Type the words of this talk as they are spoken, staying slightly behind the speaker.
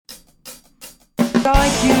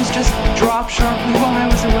IQs just drop sharply while I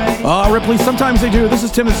was away. Ripley, sometimes they do. This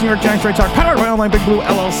is Tim, this New York Giants Straight Talk, powered by Online Big Blue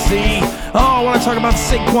LLC. I want to talk about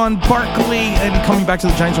Saquon Barkley and coming back to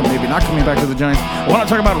the Giants, or maybe not coming back to the Giants. I want to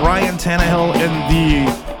talk about Ryan Tannehill and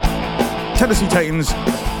the Tennessee Titans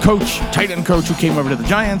tight end coach who came over to the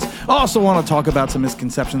Giants. I also want to talk about some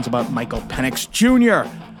misconceptions about Michael Penix Jr.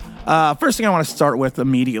 First thing I want to start with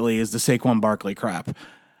immediately is the Saquon Barkley crap.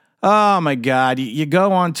 Oh my God, you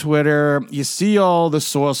go on Twitter, you see all the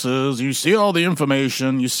sources, you see all the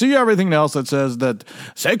information, you see everything else that says that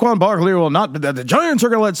Saquon Barkley that the Giants are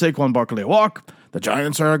going to let Saquon Barkley walk. The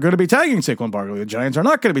Giants are going to be tagging Saquon Barkley. The Giants are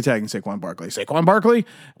not going to be tagging Saquon Barkley. Saquon Barkley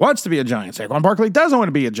wants to be a Giant. Saquon Barkley doesn't want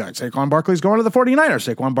to be a Giant. Saquon Barkley's going to the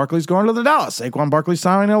 49ers. Saquon Barkley's going to the Dallas. Saquon Barkley's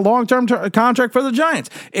signing a long-term contract for the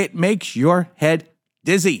Giants. It makes your head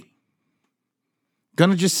dizzy.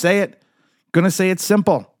 Gonna just say it. Gonna say it's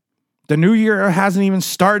simple. The new year hasn't even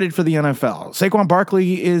started for the NFL. Saquon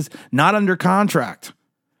Barkley is not under contract.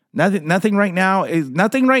 Nothing right now is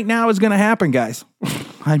going to happen, guys.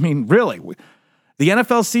 I mean, really, the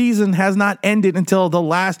NFL season has not ended until the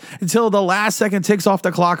last second ticks off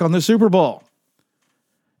the clock on the Super Bowl.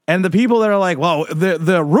 And the people that are like, well,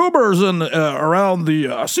 the rumors around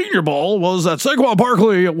the Senior Bowl was that Saquon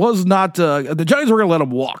Barkley was not. The Giants were going to let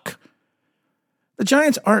him walk. The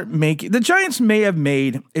Giants may have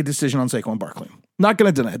made a decision on Saquon Barkley. Not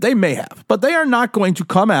going to deny it. They may have. But they are not going to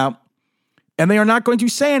come out and they are not going to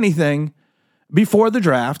say anything before the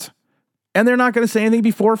draft. And they're not going to say anything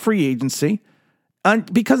before free agency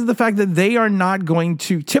because of the fact that they are not going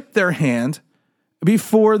to tip their hand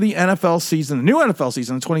before the NFL season, the new NFL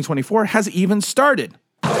season in 2024 has even started.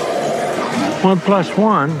 1 +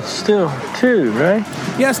 1 still 2, right?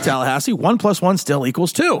 Yes, Tallahassee, 1 + 1 still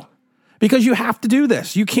equals 2. Because you have to do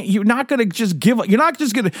this. You're not going to just give up. You're not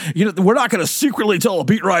just going to, we're not going to secretly tell a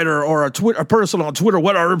beat writer or a person on Twitter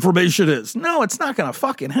what our information is. No, it's not going to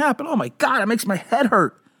fucking happen. Oh my God, it makes my head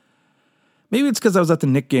hurt. Maybe it's because I was at the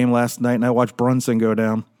Knick game last night and I watched Brunson go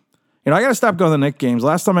down. I got to stop going to the Knick games.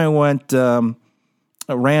 Last time I went,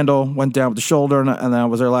 Randall went down with the shoulder and I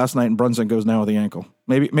was there last night and Brunson goes down with the ankle.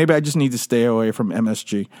 Maybe I just need to stay away from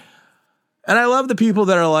MSG. And I love the people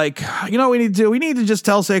that are like, what we need to do? We need to just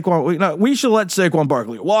tell Saquon, we should let Saquon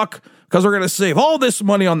Barkley walk because we're going to save all this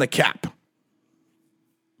money on the cap.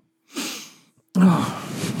 Oh,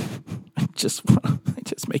 I just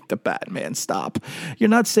make the bad man stop. You're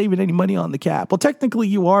not saving any money on the cap. Well, technically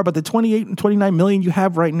you are, but the 28 and 29 million you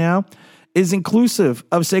have right now is inclusive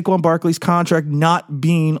of Saquon Barkley's contract not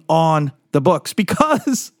being on the books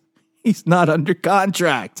because he's not under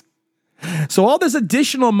contract. So all this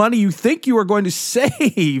additional money you think you are going to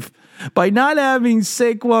save by not having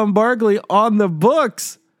Saquon Barkley on the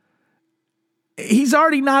books, he's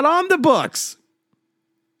already not on the books.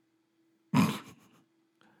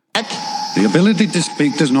 The ability to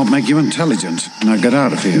speak does not make you intelligent. Now get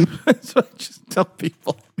out of here. That's what I just tell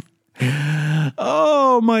people.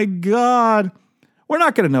 Oh my God. We're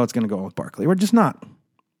not going to know what's going to go on with Barkley. We're just not.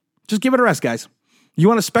 Just give it a rest, guys. You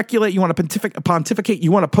want to speculate, you want to pontificate,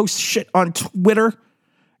 you want to post shit on Twitter,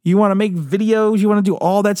 you want to make videos, you want to do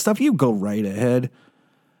all that stuff, you go right ahead.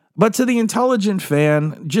 But to the intelligent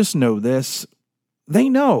fan, just know this. They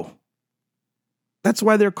know. That's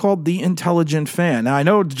why they're called the intelligent fan. Now, I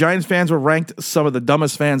know Giants fans were ranked some of the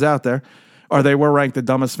dumbest fans out there, or they were ranked the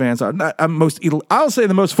dumbest fans. I'll say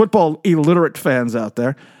the most football illiterate fans out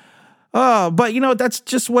there. But, that's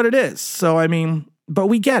just what it is. So, I mean... But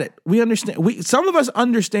we get it. We understand. Some of us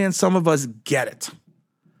understand. Some of us get it.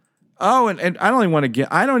 Oh, and I don't even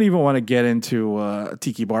want to get into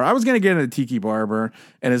Tiki Bar. I was going to get into Tiki Barber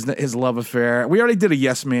and his love affair. We already did a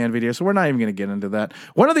Yes Man video, so we're not even going to get into that.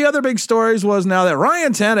 One of the other big stories was now that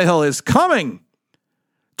Ryan Tannehill is coming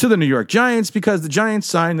to the New York Giants because the Giants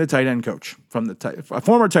signed the tight end coach from a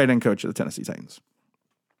former tight end coach of the Tennessee Titans.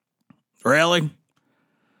 Really?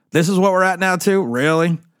 This is what we're at now too?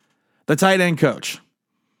 Really? The tight end coach.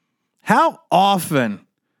 How often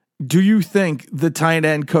do you think the tight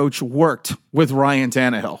end coach worked with Ryan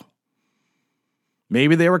Tannehill?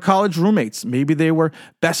 Maybe they were college roommates. Maybe they were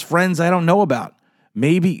best friends I don't know about.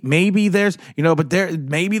 Maybe there's,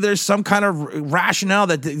 maybe there's some kind of rationale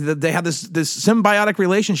that they have this symbiotic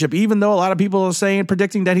relationship, even though a lot of people are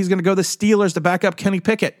predicting that he's going to go to the Steelers to back up Kenny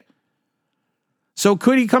Pickett. So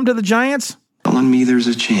could he come to the Giants? Telling me there's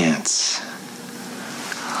a chance.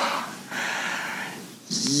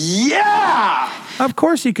 Yeah! Of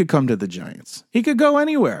course he could come to the Giants. He could go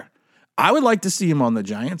anywhere. I would like to see him on the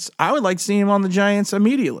Giants. I would like to see him on the Giants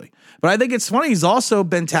immediately. But I think it's funny. He's also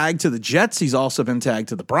been tagged to the Jets. He's also been tagged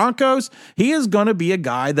to the Broncos. He is going to be a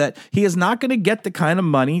guy that he is not going to get the kind of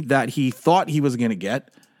money that he thought he was going to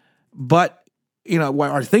get, but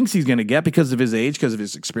or thinks he's going to get because of his age, because of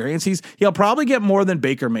his experience. He'll probably get more than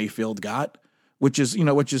Baker Mayfield got, which is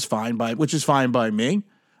fine by me.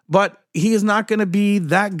 But he is not going to be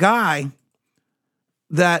that guy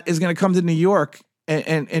that is going to come to New York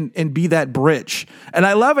and be that bridge. And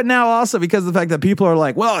I love it now also because of the fact that people are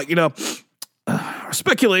like, well,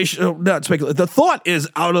 speculation, not speculation. The thought is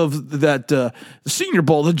out of that Senior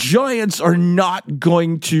Bowl, the Giants are not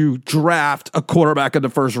going to draft a quarterback in the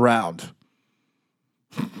first round.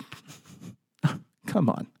 Come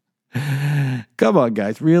on,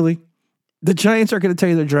 guys. Really? The Giants are going to tell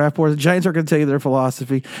you their draft board. The Giants are going to tell you their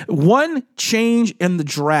philosophy. One change in the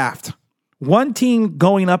draft, one team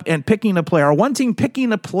going up and picking a player, or one team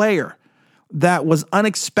picking a player that was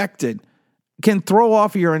unexpected can throw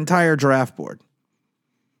off your entire draft board.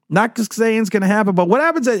 Not just saying it's going to happen, but what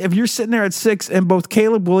happens if you're sitting there at 6 and both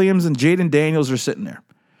Caleb Williams and Jaden Daniels are sitting there?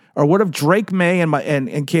 Or what if Drake May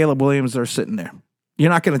and Caleb Williams are sitting there? You're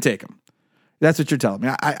not going to take them. That's what you're telling me.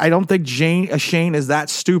 I don't think Shane is that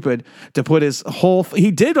stupid to put his whole...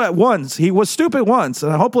 He did it once. He was stupid once,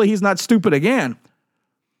 and hopefully he's not stupid again.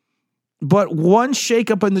 But one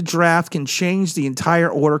shakeup in the draft can change the entire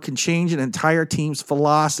order, can change an entire team's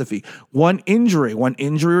philosophy. One injury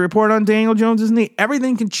report on Daniel Jones' knee,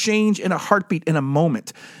 everything can change in a heartbeat, in a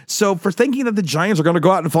moment. So for thinking that the Giants are going to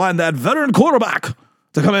go out and find that veteran quarterback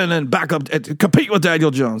to come in and back up and compete with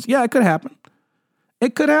Daniel Jones, yeah, it could happen.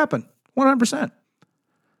 It could happen, 100%.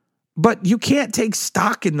 But you can't take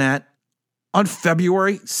stock in that on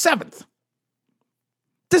February 7th.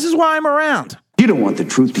 This is why I'm around. You don't want the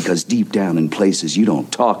truth because deep down in places you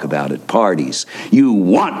don't talk about at parties, you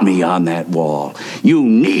want me on that wall. You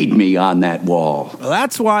need me on that wall. Well,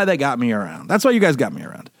 that's why they got me around. That's why you guys got me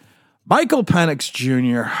around. Michael Penix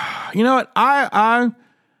Jr. You know what? I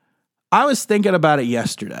was thinking about it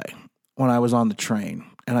yesterday when I was on the train,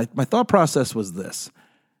 and my thought process was this.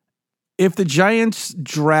 If the Giants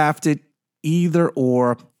drafted either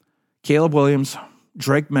or Caleb Williams,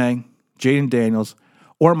 Drake May, Jaden Daniels,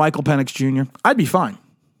 or Michael Penix Jr., I'd be fine.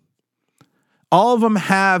 All of them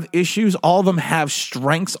have issues. All of them have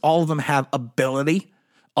strengths. All of them have ability.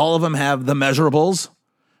 All of them have the measurables.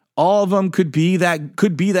 All of them could be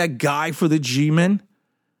that guy for the G-men.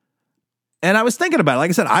 And I was thinking about it. Like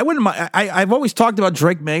I said, I wouldn't. I've always talked about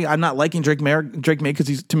Drake May. I'm not liking Drake May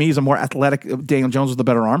because to me he's a more athletic. Daniel Jones with a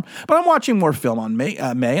better arm. But I'm watching more film on May.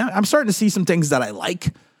 I'm starting to see some things that I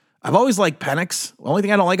like. I've always liked Penix. The only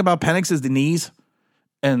thing I don't like about Penix is the knees.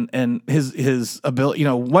 And his ability,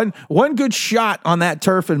 one good shot on that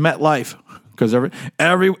turf in MetLife, because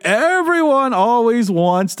everyone always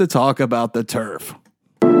wants to talk about the turf.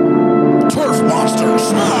 Turf Monster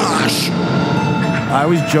Smash! I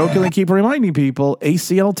always jokingly keep reminding people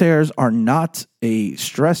ACL tears are not a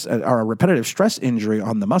repetitive stress injury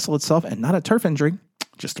on the muscle itself, and not a turf injury.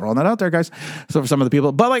 Just throwing that out there, guys. So for some of the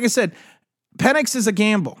people, but like I said, Penix is a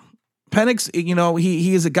gamble. Penix,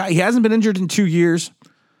 he is a guy. He hasn't been injured in 2 years.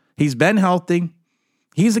 He's been healthy.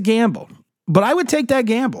 He's a gamble. But I would take that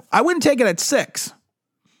gamble. I wouldn't take it at 6.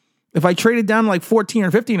 If I traded down like 14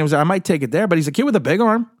 or 15, I might take it there. But he's a kid with a big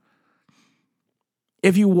arm.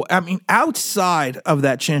 Outside of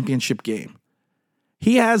that championship game,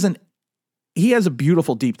 he has a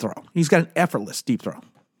beautiful deep throw. He's got an effortless deep throw.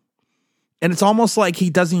 And it's almost like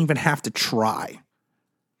he doesn't even have to try.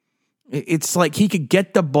 It's like he could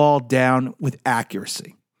get the ball down with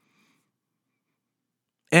accuracy.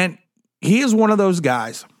 And he is one of those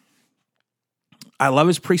guys. I love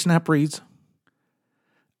his pre-snap reads.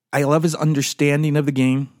 I love his understanding of the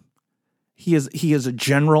game. He is a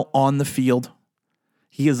general on the field.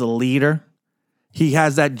 He is a leader. He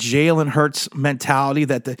has that Jalen Hurts mentality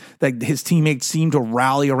that his teammates seem to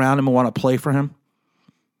rally around him and want to play for him.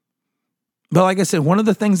 But like I said, one of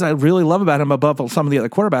the things I really love about him above some of the other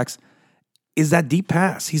quarterbacks is that deep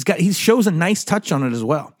pass. He shows a nice touch on it as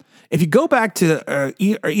well. If you go back to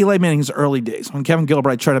Eli Manning's early days, when Kevin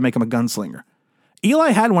Gilbride tried to make him a gunslinger,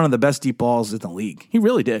 Eli had one of the best deep balls in the league. He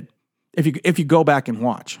really did. If you go back and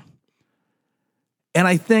watch. And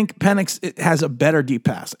I think Penix has a better deep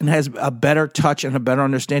pass and has a better touch and a better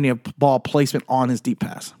understanding of ball placement on his deep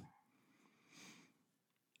pass.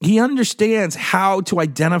 He understands how to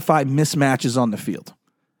identify mismatches on the field.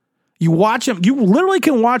 You watch him, you literally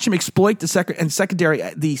can watch him exploit the secondary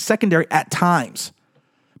at times,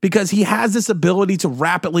 because he has this ability to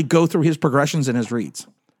rapidly go through his progressions and his reads.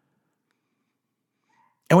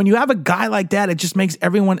 And when you have a guy like that, it just makes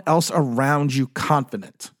everyone else around you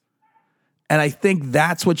confident. And I think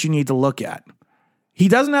that's what you need to look at. He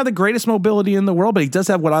doesn't have the greatest mobility in the world, but he does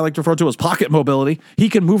have what I like to refer to as pocket mobility. He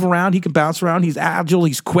can move around. He can bounce around. He's agile.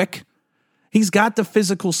 He's quick. He's got the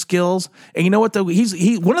physical skills. And you know what? One of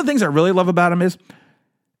the things I really love about him is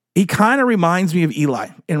he kind of reminds me of Eli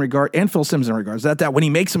and Phil Simms in regards that when he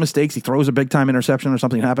makes some mistakes, he throws a big time interception or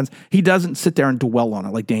something happens, he doesn't sit there and dwell on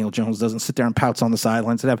it like Daniel Jones doesn't sit there and pouts on the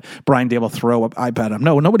sidelines and have Brian Dable throw an iPad at him.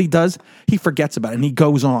 No, nobody does. He forgets about it and he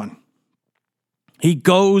goes on. He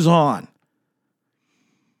goes on.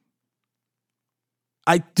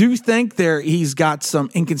 I do think he's got some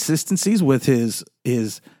inconsistencies with his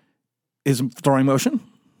throwing motion.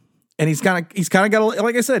 And he's kind of got,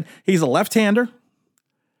 like I said, he's a left-hander.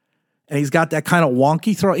 And he's got that kind of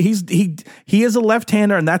wonky throw. He is a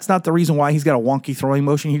left-hander, and that's not the reason why he's got a wonky throwing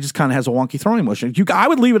motion. He just kind of has a wonky throwing motion. I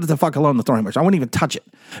would leave it the fuck alone, the throwing motion. I wouldn't even touch it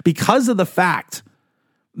because of the fact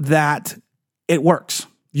that it works.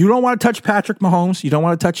 You don't want to touch Patrick Mahomes. You don't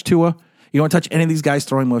want to touch Tua. You don't want to touch any of these guys'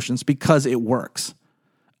 throwing motions because it works.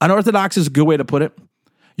 Unorthodox is a good way to put it.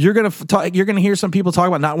 You're gonna hear some people talk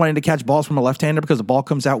about not wanting to catch balls from a left-hander because the ball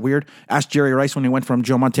comes out weird. Ask Jerry Rice when he went from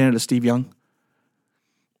Joe Montana to Steve Young.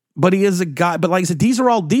 But he is a guy. But like I said, these are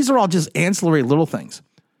all just ancillary little things.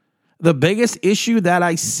 The biggest issue that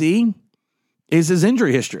I see is his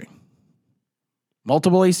injury history.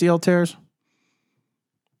 Multiple ACL tears.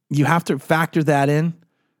 You have to factor that in,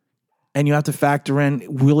 and you have to factor in,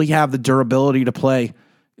 will he have the durability to play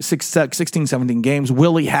 16, 17 games?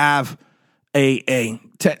 Will he have I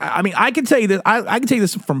can tell you this. I can tell you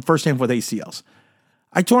this from firsthand with ACLs.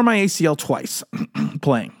 I tore my ACL twice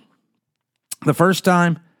playing. The first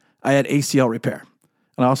time, I had ACL repair.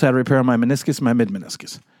 And I also had repair on my meniscus and my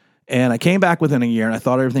mid-meniscus. And I came back within a year, and I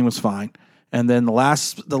thought everything was fine. And then the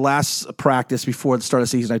last practice before the start of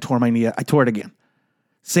the season, I tore my knee. I tore it again.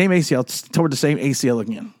 Same ACL, tore the same ACL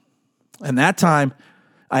again. And that time,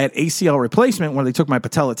 I had ACL replacement where they took my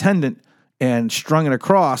patella tendon and strung it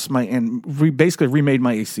across basically remade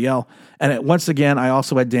my ACL. And once again, I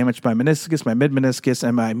also had damage to my meniscus, my mid-meniscus,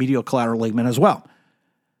 and my medial collateral ligament as well.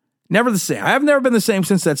 Never the same. I have never been the same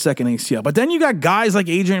since that second ACL. But then you got guys like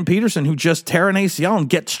Adrian Peterson who just tear an ACL and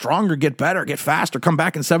get stronger, get better, get faster, come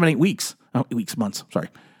back in 7-8 weeks. Months, sorry.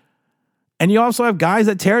 And you also have guys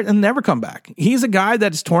that tear it and never come back. He's a guy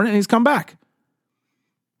that's torn it and he's come back.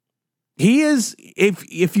 He is,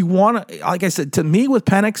 if you want to, like I said, to me with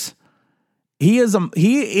Penix, he is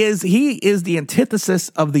the antithesis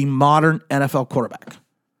of the modern NFL quarterback.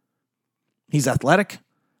 He's athletic,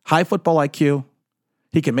 high football IQ.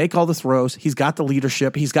 He can make all the throws. He's got the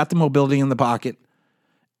leadership. He's got the mobility in the pocket.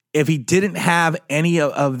 If he didn't have any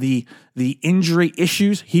of the injury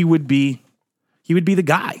issues, he would be the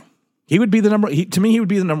guy. He would be he would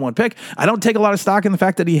be the number one pick. I don't take a lot of stock in the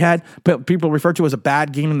fact that he had people refer to as a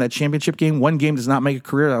bad game in that championship game. One game does not make a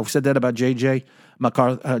career. I've said that about JJ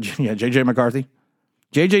McCarthy.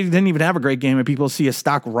 JJ didn't even have a great game, and people see his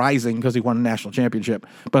stock rising because he won a national championship.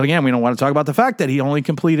 But again, we don't want to talk about the fact that he only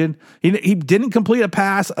completed, he didn't complete a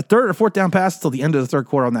third or fourth down pass until the end of the third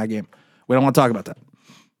quarter on that game. We don't want to talk about that.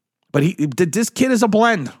 But this kid is a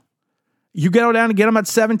blend. You go down and get him at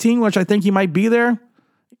 17, which I think he might be there.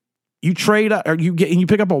 You trade or you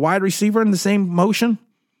pick up a wide receiver in the same motion.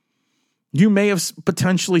 You may have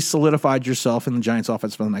potentially solidified yourself in the Giants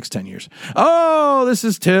offense for the next 10 years. Oh, this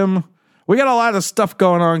is Tim. We got a lot of stuff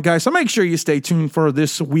going on, guys, so make sure you stay tuned for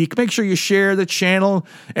this week. Make sure you share the channel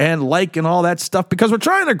and like and all that stuff because we're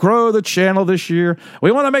trying to grow the channel this year.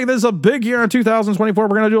 We want to make this a big year in 2024. We're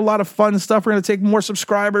going to do a lot of fun stuff. We're going to take more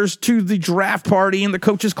subscribers to the draft party and the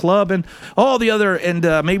coaches club and all the other, and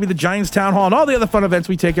maybe the Giants town hall and all the other fun events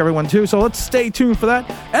we take everyone to. So let's stay tuned for that.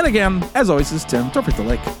 And again, as always, this is Tim. Don't forget to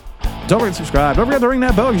like. Don't forget to subscribe. Don't forget to ring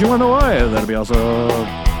that bell because you want to know why. That'll be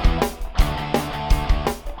awesome.